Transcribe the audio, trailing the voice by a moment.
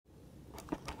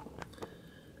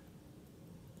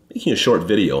making a short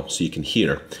video so you can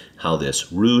hear how this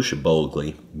Reuge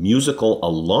Boegli musical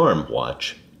alarm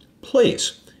watch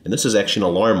plays. And this is actually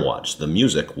an alarm watch. The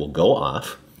music will go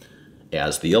off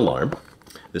as the alarm.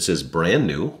 This is brand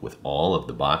new with all of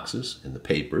the boxes and the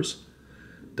papers.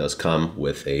 It does come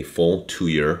with a full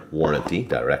 2-year warranty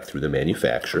direct through the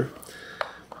manufacturer.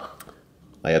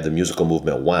 I have the musical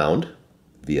movement wound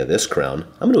via this crown.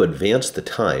 I'm going to advance the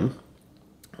time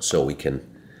so we can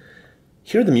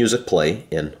hear the music play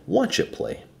and watch it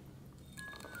play.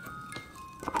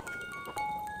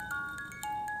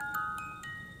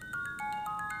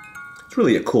 It's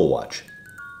really a cool watch.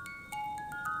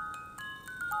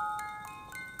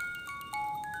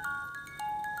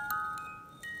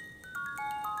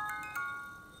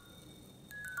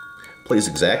 Plays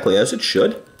exactly as it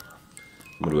should.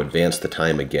 I'm going to advance the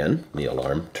time again. The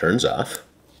alarm turns off.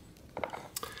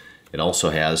 It also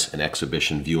has an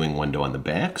exhibition viewing window on the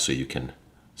back so you can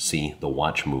see the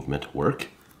watch movement work.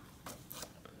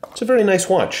 It's a very nice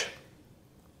watch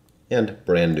and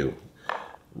brand new.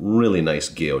 Really nice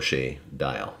guilloche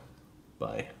dial,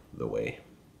 by the way.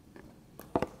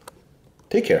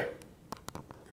 Take care.